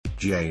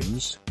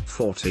James,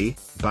 40,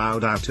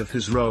 bowed out of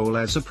his role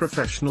as a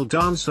professional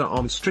dancer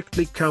on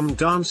Strictly Come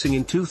Dancing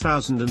in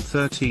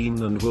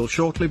 2013 and will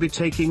shortly be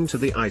taking to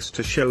the ice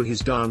to show his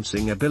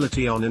dancing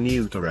ability on a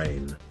new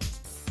terrain.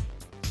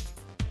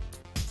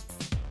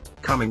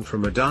 Coming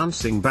from a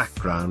dancing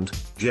background,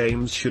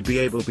 James should be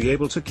able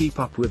to keep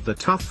up with the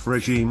tough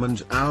regime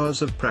and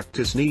hours of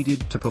practice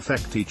needed to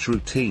perfect each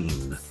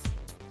routine.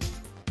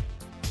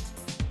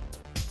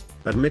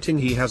 Admitting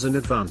he has an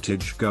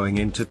advantage going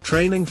into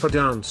training for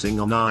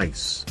dancing on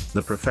ice,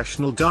 the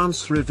professional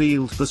dancer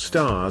revealed the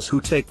stars who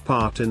take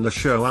part in the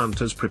show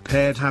aren't as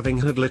prepared, having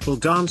had little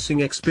dancing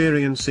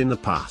experience in the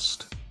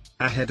past.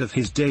 Ahead of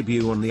his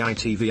debut on the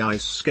ITV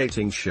ice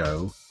skating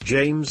show,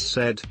 James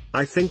said,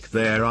 "I think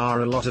there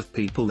are a lot of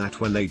people that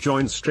when they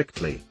join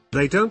Strictly,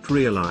 they don't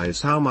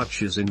realize how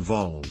much is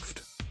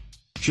involved."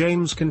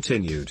 James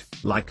continued,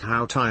 "Like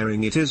how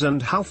tiring it is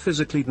and how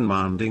physically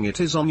demanding it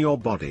is on your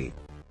body.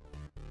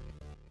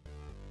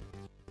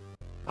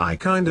 I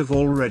kind of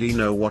already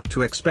know what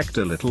to expect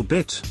a little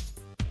bit."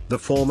 The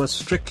former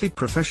Strictly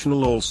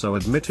professional also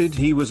admitted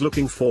he was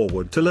looking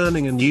forward to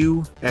learning a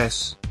new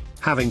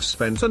having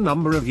spent a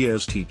number of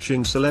years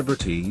teaching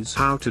celebrities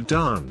how to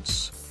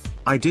dance.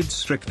 "I did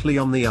Strictly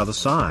on the other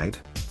side.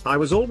 I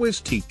was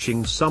always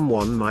teaching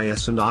someone my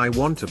and I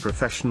want a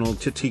professional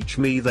to teach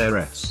me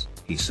their,"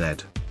 he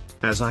said.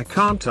 "As I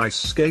can't ice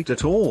skate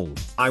at all,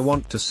 I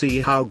want to see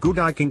how good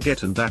I can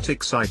get, and that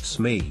excites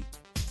me."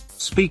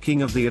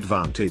 Speaking of the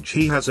advantage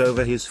he has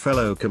over his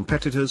fellow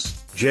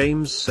competitors,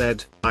 James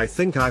said, "I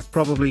think I've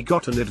probably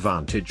got an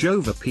advantage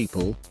over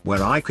people,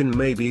 where I can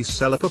maybe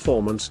sell a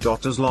performance.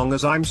 As long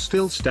as I'm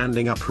still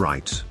standing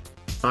upright.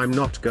 I'm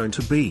not going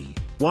to be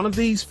one of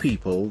these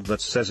people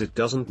that says it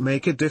doesn't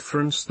make a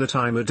difference that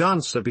I'm a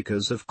dancer,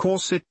 because of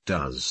course it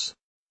does."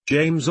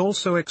 James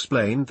also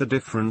explained the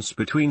difference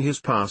between his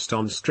past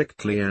on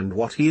Strictly and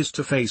what he is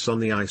to face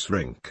on the ice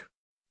rink.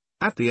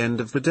 "At the end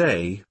of the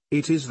day,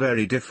 it is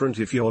very different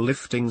if you're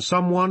lifting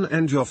someone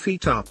and your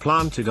feet are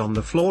planted on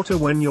the floor to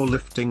when you're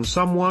lifting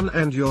someone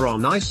and you're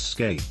on ice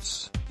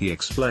skates," he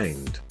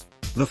explained.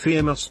 "The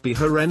fear must be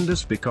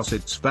horrendous, because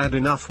it's bad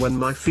enough when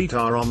my feet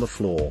are on the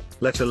floor,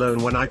 let alone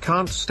when I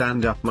can't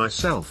stand up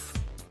myself."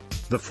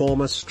 The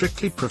former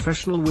Strictly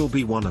professional will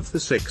be one of the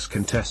 6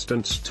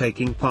 contestants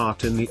taking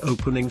part in the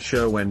opening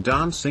show when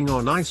Dancing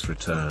on Ice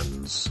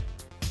returns.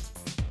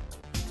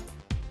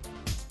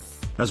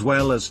 As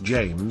well as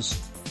James,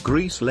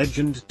 Grease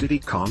legend Diddy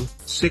Kong,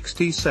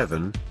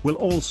 67, will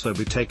also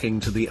be taking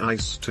to the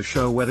ice to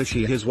show whether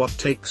she has what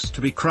takes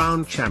to be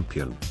crowned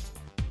champion.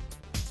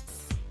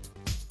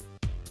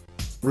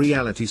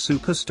 Reality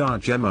superstar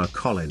Gemma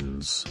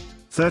Collins,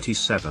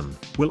 37,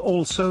 will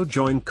also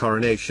join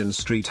Coronation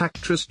Street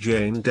actress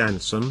Jane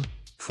Danson,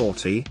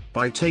 40,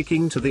 by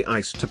taking to the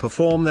ice to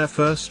perform their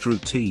first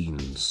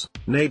routines.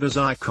 Neighbours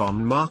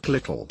icon Mark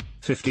Little,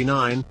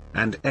 59,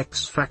 and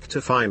X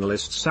Factor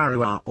finalist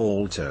Sarah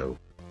Alto,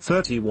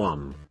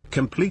 31,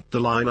 complete the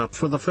lineup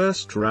for the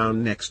first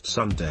round next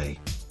Sunday.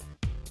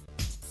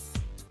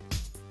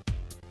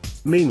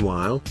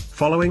 Meanwhile,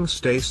 following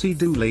Stacey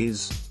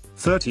Dooley's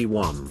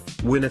 31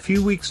 win a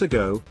few weeks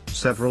ago,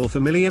 several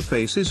familiar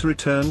faces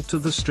returned to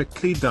the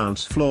Strictly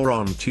dance floor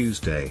on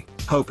Tuesday,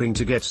 hoping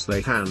to get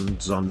their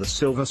hands on the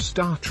Silver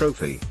Star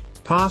Trophy.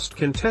 Past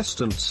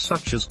contestants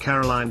such as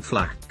Caroline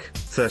Flack,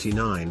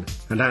 39,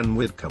 and Anne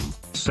Whitcomb,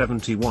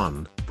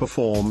 71,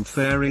 performed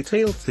fairy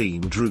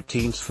tale-themed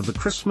routines for the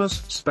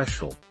Christmas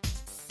special.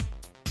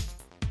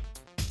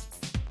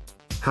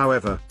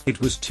 However,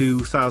 it was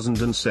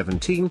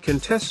 2017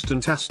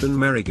 contestant Aston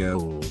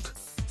Marigold,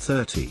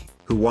 30,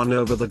 who won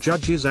over the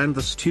judges and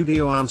the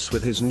studio audience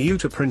with his new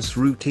to Prince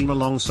routine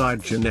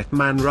alongside Jeanette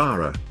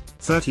Manrara,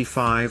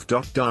 35.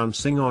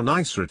 Dancing on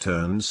Ice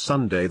returns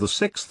Sunday the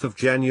 6th of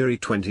January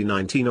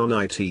 2019 on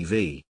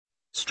ITV.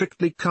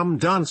 Strictly Come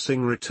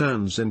Dancing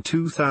returns in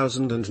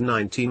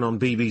 2019 on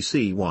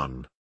BBC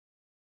One.